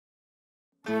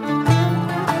Ανάψτε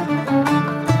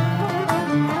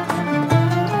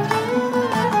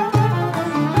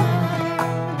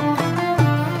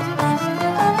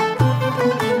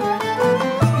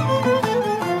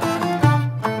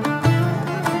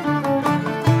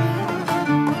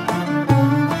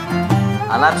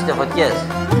φωτιές.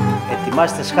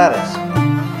 Ετοιμάστε σχάρες.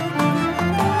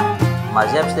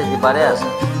 Μαζέψτε την παρέα σας.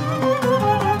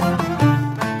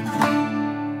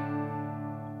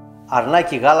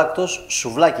 Αρνάκι γάλακτος,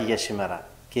 σουβλάκι για σήμερα.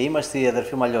 Και είμαστε η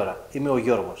αδερφή Μαλιόρα. Είμαι ο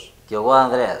Γιώργος. Και εγώ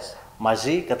Ανδρέας.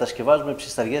 Μαζί κατασκευάζουμε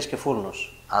ψησταριές και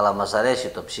φούρνους. Αλλά μας αρέσει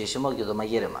το ψήσιμο και το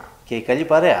μαγείρεμα. Και η καλή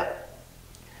παρέα.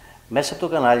 Μέσα από το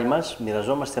κανάλι μας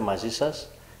μοιραζόμαστε μαζί σας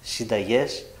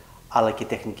συνταγές αλλά και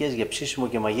τεχνικές για ψήσιμο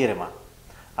και μαγείρεμα.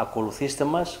 Ακολουθήστε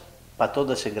μας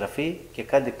πατώντας εγγραφή και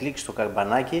κάντε κλικ στο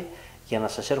καμπανάκι για να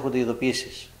σας έρχονται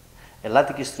ειδοποιήσεις.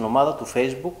 Ελάτε και στην ομάδα του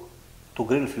Facebook του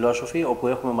Grill Philosophy, όπου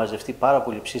έχουμε μαζευτεί πάρα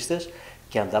πολλοί ψήστες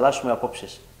και ανταλλάσσουμε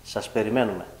απόψεις. Σας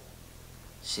περιμένουμε.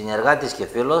 Συνεργάτης και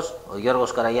φίλος, ο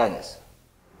Γιώργος Καραγιάννης.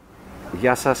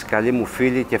 Γεια σας καλοί μου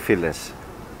φίλοι και φίλες.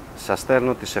 Σας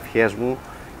στέλνω τις ευχές μου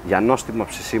για νόστιμα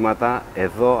ψησίματα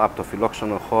εδώ από το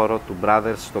φιλόξενο χώρο του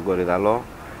Brothers στον Κορυδαλό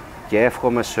και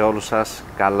εύχομαι σε όλους σας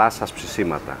καλά σας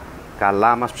ψησίματα.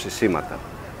 Καλά μας ψησίματα.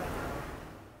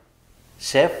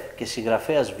 Σεφ και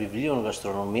συγγραφέας βιβλίων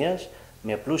γαστρονομίας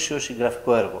με πλούσιο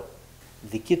συγγραφικό έργο.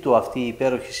 Δική του αυτή η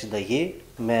υπέροχη συνταγή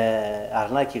με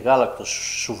αρνάκι γάλακτος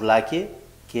σουβλάκι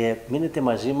και μείνετε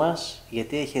μαζί μας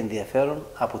γιατί έχει ενδιαφέρον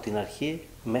από την αρχή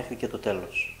μέχρι και το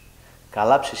τέλος.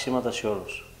 Καλά ψησίματα σε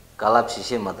όλους. Καλά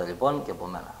ψησίματα λοιπόν και από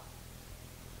μένα.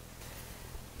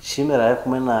 Σήμερα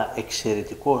έχουμε ένα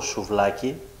εξαιρετικό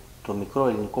σουβλάκι, το μικρό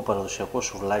ελληνικό παραδοσιακό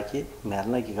σουβλάκι με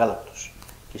αρνάκι γάλακτος.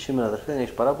 Και σήμερα, αδερφέ,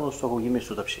 έχεις παράπονο, στο έχω γεμίσει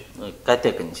το ταψί. Κάτι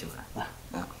έκανε σήμερα.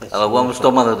 Αλλά εγώ μου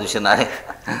στόμα θα του συνάρει.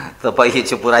 Θα πάει για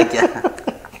τσιπουράκια.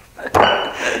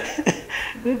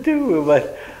 Δεν τι μου πάει.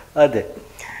 Άντε.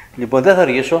 Λοιπόν, δεν θα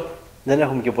αργήσω. Δεν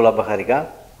έχουμε και πολλά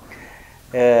μπαχαρικά.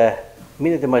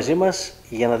 Μείνετε μαζί μας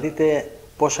για να δείτε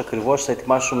πώς ακριβώς θα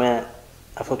ετοιμάσουμε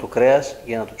αυτό το κρέας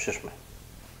για να το ψήσουμε.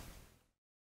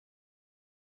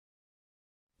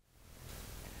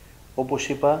 Όπως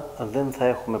είπα, δεν θα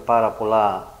έχουμε πάρα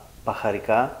πολλά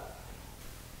μπαχαρικά.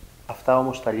 Αυτά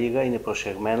όμως τα λίγα είναι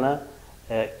προσεγμένα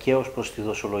και ως προς τη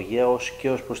δοσολογία και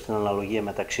ως προς την αναλογία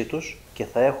μεταξύ τους και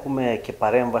θα έχουμε και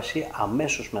παρέμβαση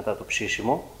αμέσως μετά το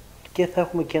ψήσιμο και θα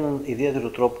έχουμε και έναν ιδιαίτερο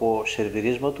τρόπο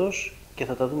σερβιρίσματος και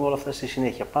θα τα δούμε όλα αυτά στη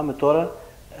συνέχεια. Πάμε τώρα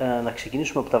να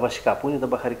ξεκινήσουμε από τα βασικά που είναι τα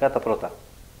μπαχαρικά τα πρώτα.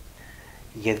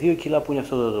 Για 2 κιλά που είναι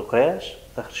αυτό το κρέας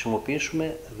θα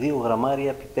χρησιμοποιήσουμε 2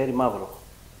 γραμμάρια πιπέρι μαύρο.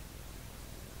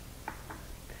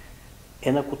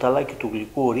 Ένα κουταλάκι του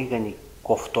γλυκού ρίγανη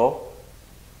κοφτό,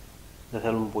 δεν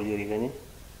θέλουμε πολύ ρίγανη,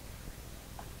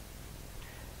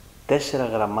 4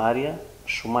 γραμμάρια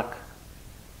σουμάκ.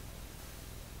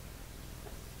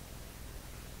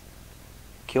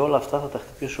 Και όλα αυτά θα τα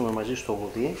χτυπήσουμε μαζί στο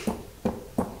γουδί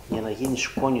για να γίνει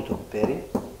σκόνη το πιπέρι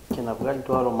και να βγάλει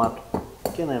το άρωμά του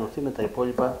και να ενωθεί με τα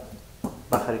υπόλοιπα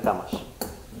μπαχαρικά μας.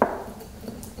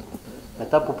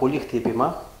 Μετά από πολύ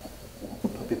χτύπημα,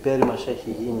 το πιπέρι μας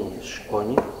έχει γίνει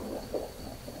σκόνη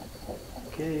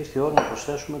και ήρθε η ώρα να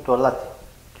προσθέσουμε το αλάτι.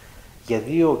 Για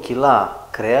 2 κιλά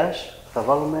κρέας θα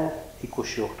βάλουμε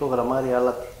 28 γραμμάρια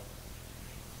αλάτι.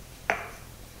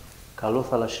 Καλό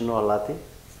θαλασσινό αλάτι,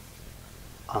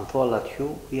 ανθό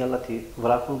αλατιού ή αλάτι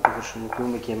βράχων που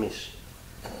χρησιμοποιούμε και εμείς.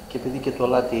 Και επειδή και το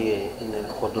αλάτι είναι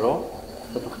χοντρό,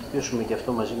 θα το χτυπήσουμε και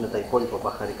αυτό μαζί με τα υπόλοιπα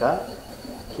μπαχαρικά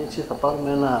και έτσι θα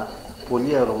πάρουμε ένα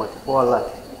πολύ αρωματικό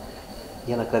αλάτι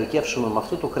για να καρικεύσουμε με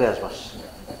αυτό το κρέας μας.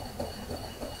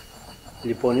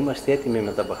 Λοιπόν, είμαστε έτοιμοι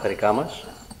με τα μπαχαρικά μας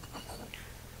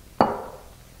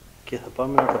και θα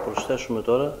πάμε να τα προσθέσουμε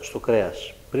τώρα στο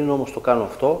κρέας. Πριν όμως το κάνω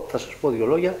αυτό, θα σας πω 2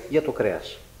 λόγια για το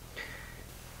κρέας.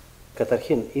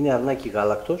 Καταρχήν, είναι αρνάκι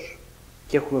γάλακτος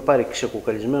και έχουμε πάρει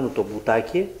ξεκοκαλισμένο το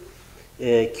μπουτάκι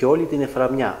και όλη την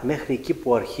εφραμιά, μέχρι εκεί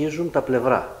που αρχίζουν τα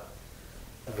πλευρά.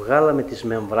 Βγάλαμε τις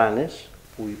μεμβράνες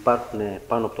που υπάρχουν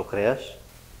πάνω από το κρέας.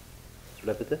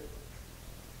 Βλέπετε.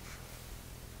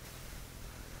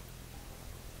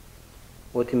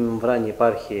 Ό,τι μεμβράνη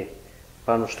υπάρχει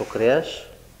πάνω στο κρέας,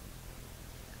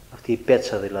 αυτή η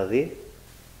πέτσα δηλαδή,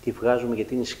 τη βγάζουμε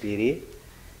γιατί είναι σκληρή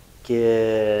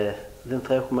και δεν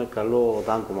θα έχουμε καλό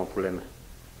δάγκωμα που λέμε.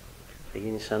 Θα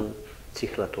γίνει σαν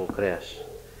τσίχλα το κρέας.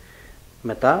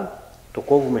 Μετά το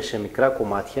κόβουμε σε μικρά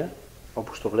κομμάτια,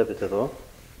 όπως το βλέπετε εδώ,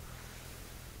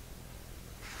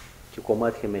 και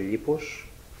κομμάτια με λίπος.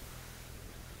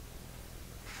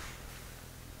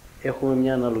 Έχουμε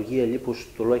μια αναλογία λίπους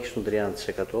τουλάχιστον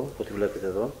 30%, ό,τι βλέπετε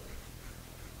εδώ.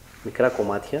 Μικρά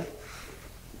κομμάτια,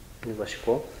 είναι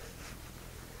βασικό.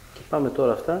 Και πάμε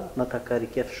τώρα αυτά να τα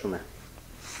καρικεύσουμε.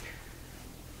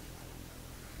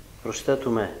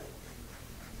 Προσθέτουμε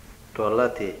το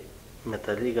αλάτι με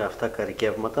τα λίγα αυτά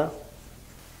καρικεύματα,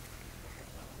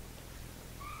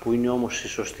 που είναι όμως στη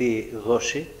σωστή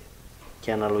δόση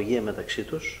και αναλογία μεταξύ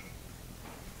τους.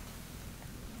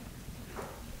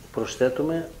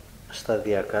 Προσθέτουμε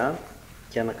σταδιακά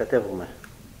και ανακατεύουμε.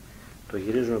 Το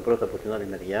γυρίζουμε πρώτα από την άλλη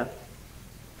μεριά,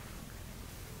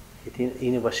 γιατί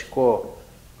είναι βασικό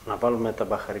να βάλουμε τα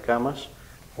μπαχαρικά μας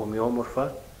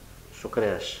ομοιόμορφα στο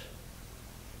κρέας.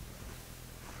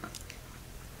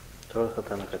 Τώρα θα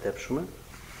τα ανακατέψουμε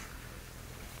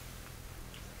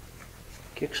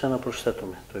και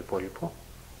ξαναπροσθέτουμε το υπόλοιπο.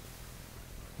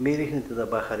 Μην ρίχνετε τα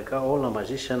μπαχαρικά όλα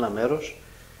μαζί σε ένα μέρος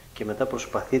και μετά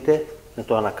προσπαθείτε με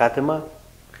το ανακάτεμα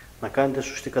να κάνετε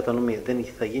σωστή κατανομή. Δεν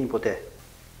θα γίνει ποτέ.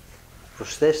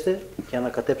 Προσθέστε και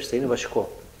ανακατέψτε, είναι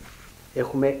βασικό.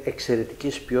 Έχουμε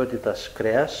εξαιρετικής ποιότητας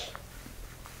κρέας,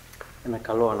 ένα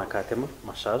καλό ανακάτεμα,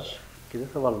 μασάζ, και δεν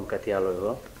θα βάλουμε κάτι άλλο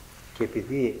εδώ. Και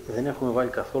επειδή δεν έχουμε βάλει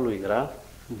καθόλου υγρά,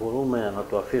 μπορούμε να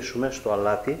το αφήσουμε στο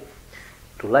αλάτι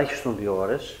τουλάχιστον 2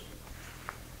 ώρες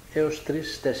έως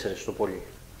 3-4 το πολύ.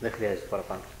 Δεν χρειάζεται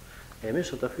παραπάνω. Εμείς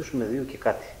θα το αφήσουμε 2 και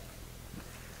κάτι.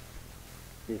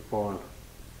 Λοιπόν,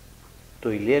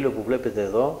 το ηλιέλαιο που βλέπετε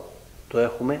εδώ το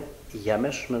έχουμε για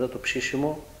αμέσως μετά το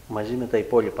ψήσιμο μαζί με τα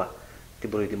υπόλοιπα. Την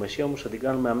προετοιμασία όμως θα την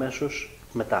κάνουμε αμέσως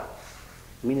μετά.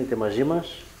 Μείνετε μαζί μας,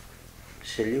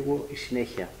 σε λίγο η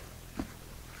συνέχεια.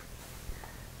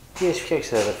 Τι έχεις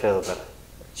φτιάξει αδερφέ εδώ πέρα?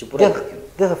 Τσιπουράκι.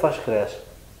 Δεν θα φας κρέας.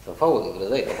 Θα φάω το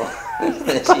κρεδάκι, θα φάω.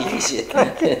 Δεν σε ήγησε.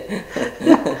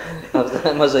 Αυτό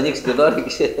να μας ανοίξει την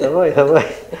όρεξη. Θα πάει, θα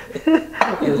πάει.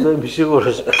 Γι' αυτό είμαι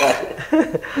σίγουρος.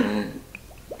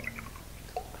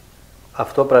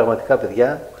 Αυτό πραγματικά,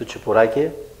 παιδιά, το τσιπουράκι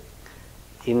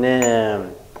είναι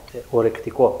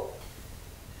ορεκτικό.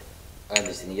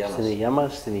 Άντε στην υγεία μας. Στην υγεία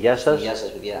μας, στην υγεία σας. Γεια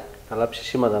σας, παιδιά. Καλά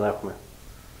ψησίματα να έχουμε.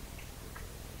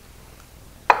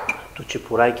 Το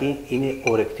τσιπουράκι είναι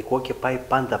ορεκτικό και πάει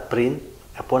πάντα πριν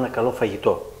από ένα καλό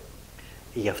φαγητό.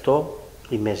 Γι' αυτό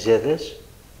οι μεζέδες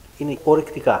είναι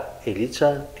ορεκτικά.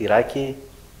 Ελίτσα, τυράκι,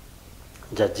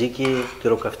 τζατζίκι,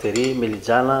 τυροκαυτερί,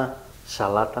 μελιτζάνα,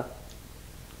 σαλάτα.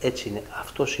 Έτσι είναι.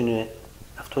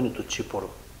 Αυτό είναι το τσίπορο.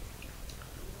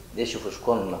 Δεν σε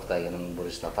φουσκώνουν αυτά για να μην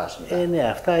μπορείς να φας μετά. Ναι,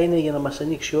 αυτά είναι για να μας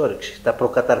ανοίξει η όρεξη. Τα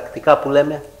προκαταρκτικά που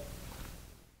λέμε.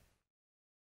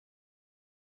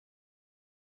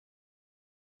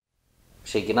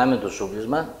 Ξεκινάμε το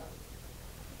σούβλισμα.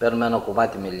 Παίρνουμε ένα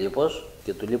κομμάτι με λίπος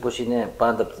και το λίπος είναι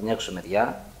πάντα από την έξω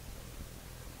μεριά.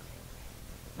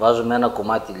 Βάζουμε ένα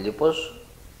κομμάτι λίπος,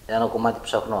 ένα κομμάτι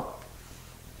ψαχνό.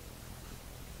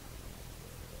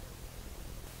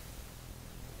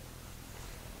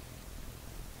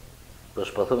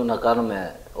 Προσπαθούμε να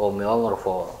κάνουμε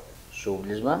ομοιόμορφο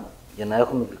σούβλισμα για να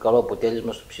έχουμε και καλό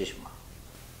αποτέλεσμα στο ψήσιμο.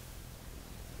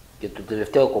 Και το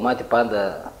τελευταίο κομμάτι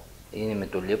πάντα είναι με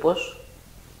το λίπος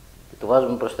και το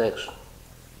βάζουμε προς τα έξω.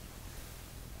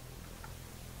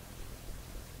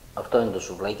 Αυτό είναι το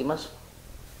σουβλάκι μας.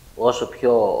 Όσο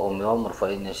πιο ομοιόμορφο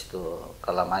είναι στο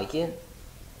καλαμάκι,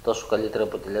 τόσο καλύτερα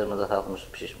αποτελέσματα θα έχουμε στο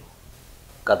ψήσιμο.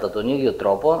 Κατά τον ίδιο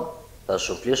τρόπο θα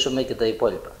σουφλίσουμε και τα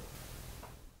υπόλοιπα.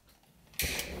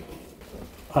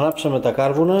 Ανάψαμε τα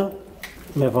κάρβουνα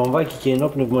με βαμβάκι και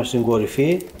ενόπνευμα στην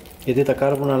κορυφή, γιατί τα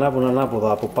κάρβουνα ανάβουν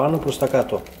ανάποδα από πάνω προς τα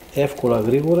κάτω. Εύκολα,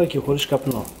 γρήγορα και χωρίς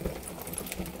καπνό.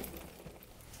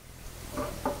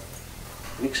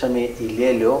 Ρίξαμε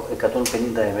ηλιέλαιο 150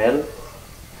 ml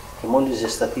και μόλις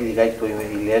ζεσταθεί λιγάκι το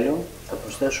ηλιέλαιο θα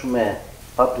προσθέσουμε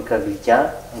πάπρικα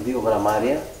γλυκιά 2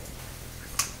 γραμμάρια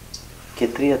και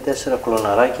 3-4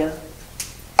 κλωναράκια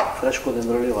φρέσκο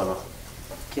δεντρολίβανο.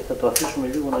 Και θα το αφήσουμε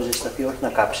λίγο να ζεσταθεί, όχι να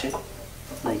κάψει,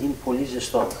 να γίνει πολύ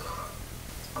ζεστό.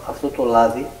 Αυτό το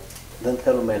λάδι δεν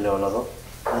θέλουμε ελαιόλαδο,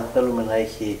 δεν θέλουμε να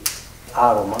έχει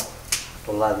άρωμα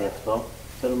το λάδι αυτό,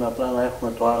 θέλουμε απλά να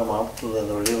έχουμε το άρωμα από το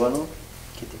δεντρολίβανο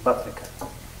και την πάπρικα.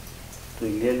 Το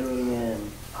ηλιέλαιο είναι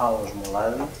άοσμο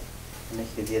λάδι, δεν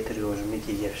έχει ιδιαίτερη οσμή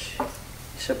και γεύση.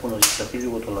 Ισέπω να ζεσταθεί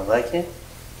λίγο το λαδάκι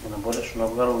για να μπορέσουν να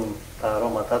βγάλουν τα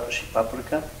αρώματά τους η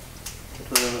πάπρικα και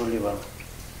το δεντρολίβανο.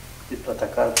 Τα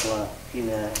κάρπουνα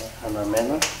είναι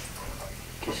αναμένα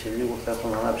και σε λίγο θα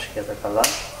έχουν ανάψει και τα καλά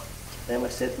και θα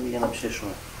είμαστε έτοιμοι για να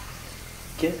ψήσουμε.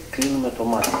 Και κλείνουμε το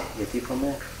μάτι, γιατί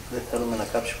είπαμε δεν θέλουμε να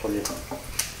κάψει πολύ.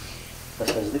 Θα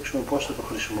σας δείξουμε πώς θα το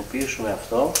χρησιμοποιήσουμε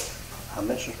αυτό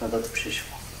αμέσως μετά το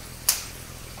ψήσιμο.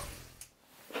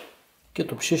 Και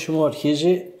το ψήσιμο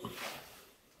αρχίζει,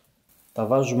 τα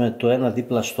βάζουμε το ένα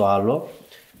δίπλα στο άλλο,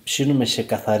 ψήνουμε σε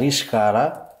καθαρή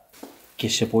σκάρα και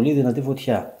σε πολύ δυνατή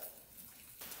φωτιά.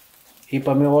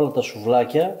 Είπαμε όλα τα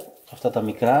σουβλάκια, αυτά τα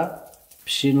μικρά,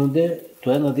 ψήνονται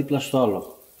το ένα δίπλα στο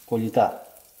άλλο, κολλητά.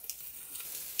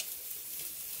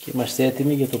 Και είμαστε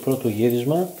έτοιμοι για το πρώτο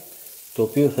γύρισμα, το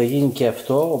οποίο θα γίνει και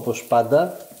αυτό, όπως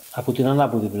πάντα, από την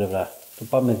ανάποδη πλευρά. Το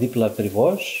πάμε δίπλα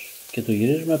ακριβώς και το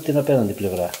γυρίζουμε από την απέναντι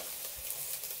πλευρά.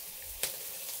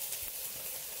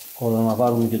 Όλα να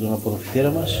βάλουμε και τον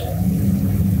απορροφητήρα μας,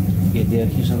 γιατί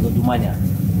αρχίσαν τα ντουμάνια.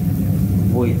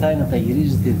 Βοηθάει να τα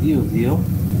γυρίζετε 2-2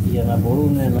 για να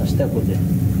μπορούν να στέκονται.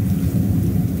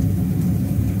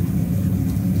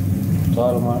 Το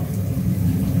άρωμα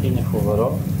είναι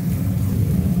φοβερό.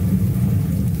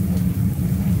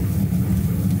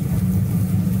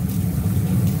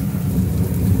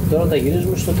 Τώρα τα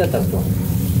γυρίζουμε στο τέταρτο.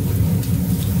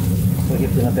 Όχι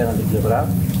από την απέναντι πλευρά.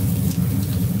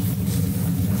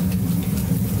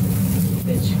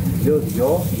 Έτσι,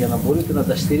 2-2 για να μπορείτε να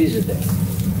τα στηρίζετε.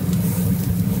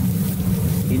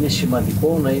 Είναι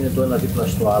σημαντικό να είναι το ένα δίπλα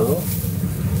στο άλλο,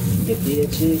 γιατί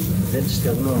έτσι δεν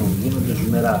στεγνώνουν, γίνονται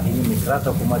ζουμερά. Είναι μικρά τα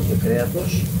κομμάτια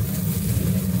κρέατος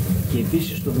και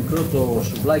επίσης το μικρό το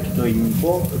σουβλάκι το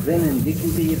ελληνικό δεν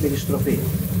ενδείκνυται για περιστροφή.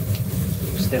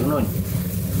 Στεγνώνει.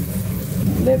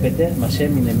 Βλέπετε, μας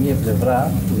έμεινε μία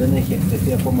πλευρά που δεν έχει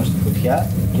εκτεθεί ακόμα στη φωτιά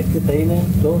και αυτή θα είναι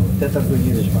το τέταρτο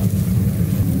γύρισμα.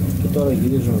 Και τώρα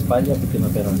γυρίζουμε πάλι από την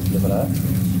απέναντι πλευρά.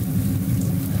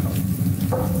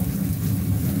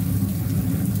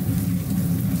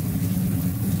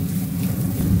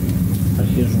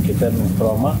 Αρχίζουν και παίρνουν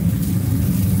χρώμα.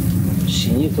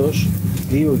 Συνήθως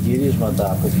 2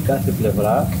 γυρίσματα από την κάθε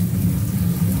πλευρά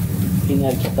είναι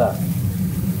αρκετά.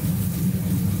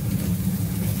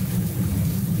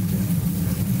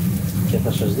 Και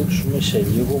θα σας δείξουμε σε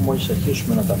λίγο, μόλις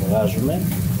αρχίσουμε να τα βγάζουμε,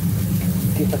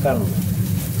 τι θα κάνουμε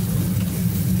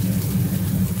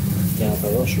για να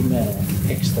τα δώσουμε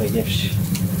έξτρα γεύση.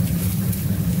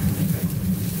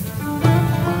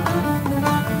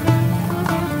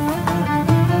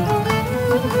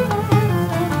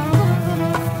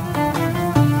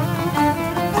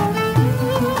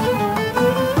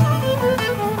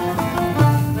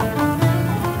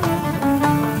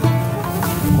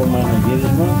 Ακόμα ένα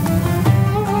γύρισμα.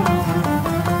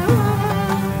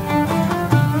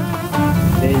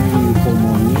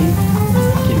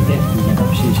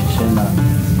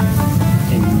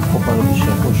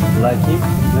 Παραδοσιακό σουβλάκι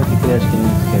με ό,τι κρέας και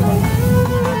νύχτα.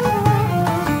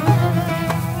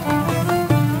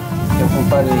 Έχουν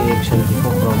πάρει εξαιρετικό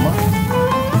χρώμα.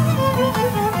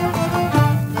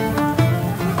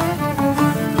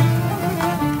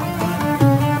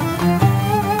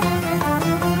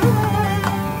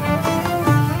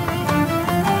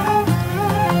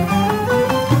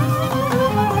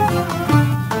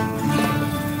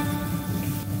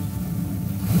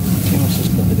 Είμαστε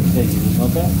στα τελευταία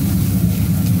γυρίσματα.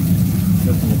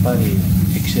 Έχουν πάρει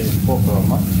εξαιρετικό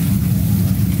χρώμα.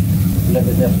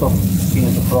 Βλέπετε, αυτό είναι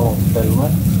το χρώμα που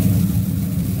θέλουμε.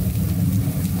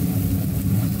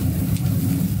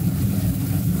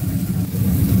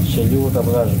 Σε λίγο τα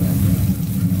βγάζουμε.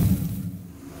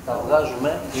 Τα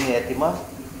βγάζουμε, είναι έτοιμα.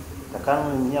 Θα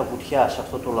κάνουμε μια βουτιά σε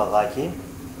αυτό το λαδάκι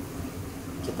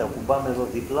και τα κουμπάμε εδώ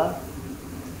δίπλα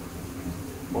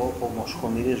όπου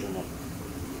μοσχομυρίζουν.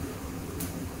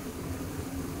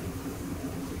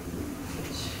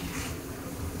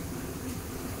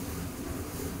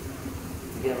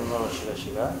 Βγαίνουν όλα σιγά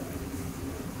σιγά.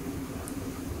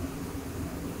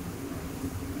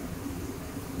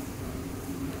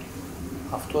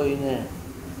 Αυτό είναι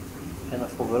ένα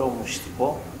φοβερό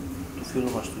μυστικό του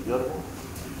φίλου μας του Γιώργου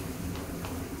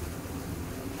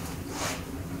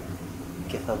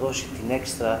και θα δώσει την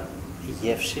έξτρα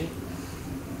γεύση,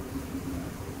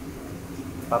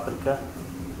 πάπρικα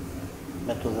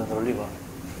με το δεντρολίβα.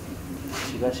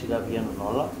 Σιγά σιγά βγαίνουν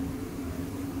όλα.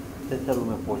 Δεν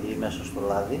θέλουμε πολύ μέσα στο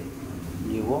λάδι,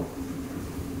 λίγο.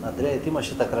 Αντρέα,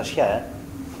 ετοίμασε τα κρασιά,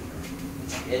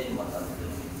 Έτοιμα τα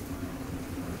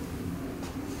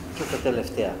και τα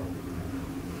τελευταία.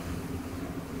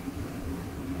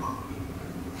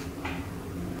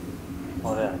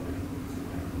 Ωραία.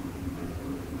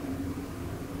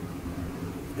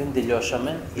 Δεν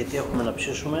τελειώσαμε, γιατί έχουμε να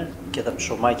ψήσουμε και τα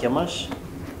ψωμάκια μας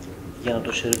για να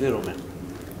το σερβίρουμε.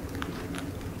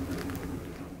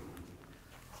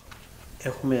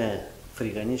 Έχουμε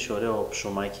φρυγανίσει ωραίο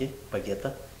ψωμάκι,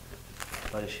 παγκέτα,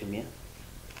 πάρει σημεία.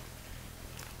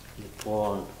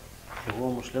 Λοιπόν, εγώ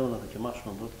όμως λέω να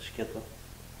δοκιμάσουμε πρώτα σκέτο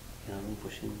για να δούμε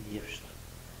πως είναι η γεύση του.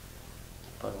 Θα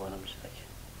πάρω ένα μισθάκι.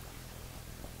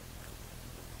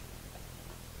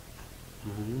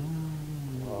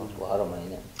 Το άρωμα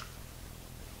είναι.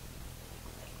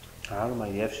 Άρωμα,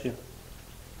 γεύση.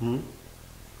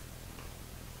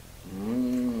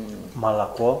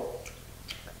 Μαλακό.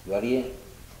 Γιώργη,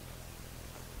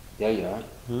 Τέλειο,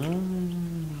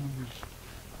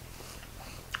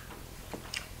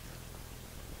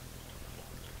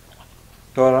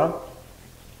 Τώρα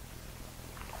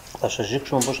θα σας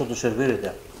δείξουμε πώς θα το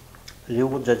σερβίρετε.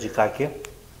 Λίγο τζατζικάκι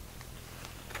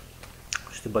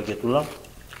στην πακετούλα.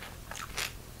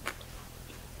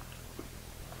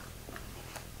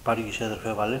 Πάργησε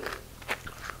αδερφέ, βάλε.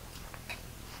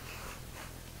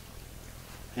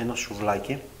 Ένα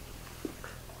σουβλάκι.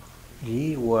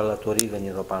 Λίγο αλατορίγανη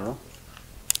εδώ πάνω.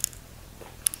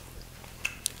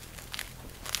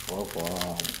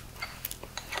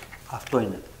 Αυτό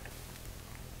είναι.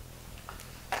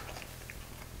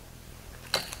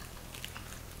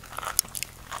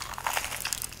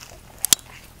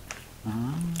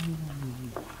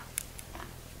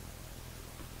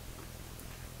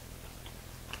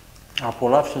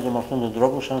 Απολαύστε το με αυτόν τον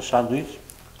τρόπο σαν σάντουιτς.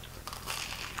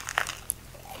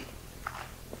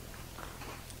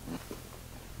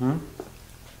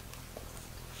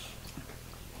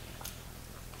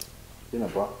 Τι να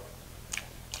πω.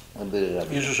 Δεν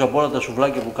πήρε. Ίσως από όλα τα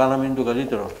σουβλάκια που κάναμε είναι το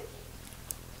καλύτερο.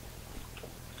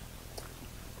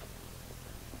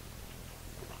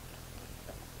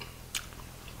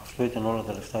 Αυτό ήταν όλα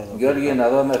τα λεφτά εδώ. Γιώργη, να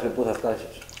δω μέχρι πού θα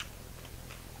φτάσεις.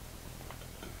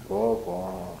 Πω.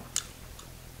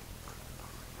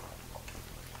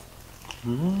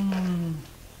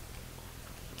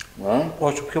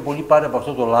 Όσο πιο πολύ πάρει από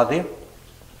αυτό το λάδι,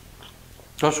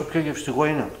 τόσο πιο γευστικό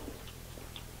είναι.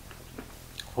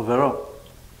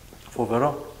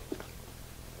 Φοβερό.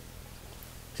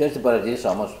 Ξέρεις τι παρατηρήσα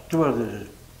όμως. Τι παρατηρήσεις?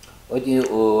 Ότι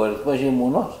ο αριθμός είναι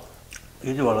μουνός.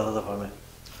 Γιατί όλα θα τα φάμε.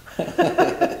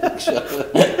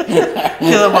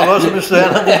 Και θα μαγώσουμε στο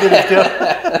ένα το τελευταίο.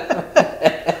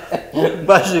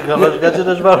 Μπάζει καλώς, κάτσε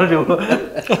να σπάρω λίγο.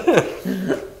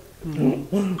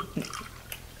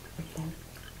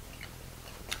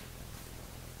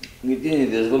 Γιατί είναι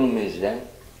ίδιος, δεν νομίζεις,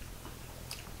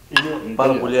 Είναι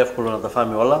πάρα πολύ εύκολο να τα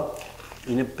φάμε όλα.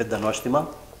 Είναι πεντανόστιμα.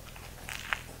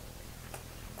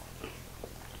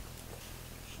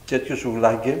 Τέτοιο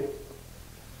σουβλάκι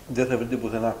δεν θα βρείτε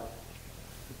πουθενά.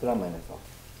 Τι πράγμα είναι αυτό.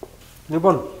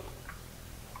 Λοιπόν,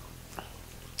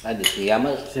 Άντε, στην υγειά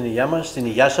μας. στην υγειά μας, στην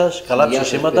υγειά σας, καλά Υγειά σας,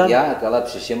 ψησίματα παιδιά, καλά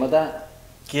ψησίματα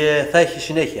και θα έχει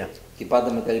συνέχεια. και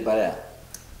πάντα με καλή παρέα.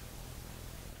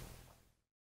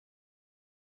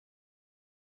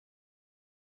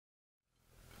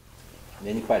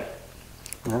 Δεν υπάρχει.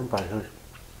 Δεν υπάρχει, όχι.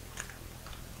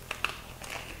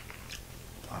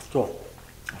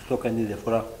 Αυτό κάνει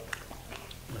διαφορά.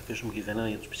 Να αφήσουμε και κανένα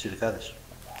για τους πιτσιρικάδες.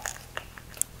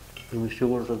 Είμαι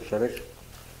σίγουρος ότι τους αρέσει.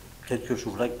 Τέτοιο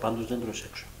σουβλάκι πάντως δεν τρως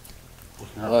έξω.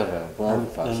 Όχι, πού να το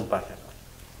φας. Δεν υπάρχει.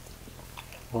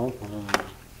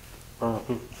 Πάνω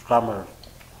αυτούς τους κάμερες.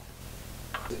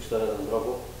 Δείξτε τώρα τον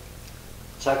τρόπο.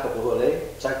 Τσάκα από εδώ λέει,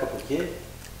 τσάκα από εκεί,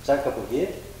 τσάκα από εκεί.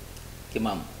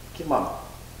 Κοιμάμαι. Κοιμάμαι.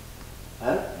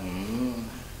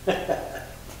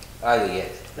 Άλλη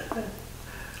γεύση.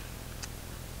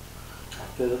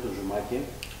 Αυτό εδώ το ζουμάκι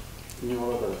είναι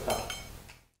όλα τα λεφτά.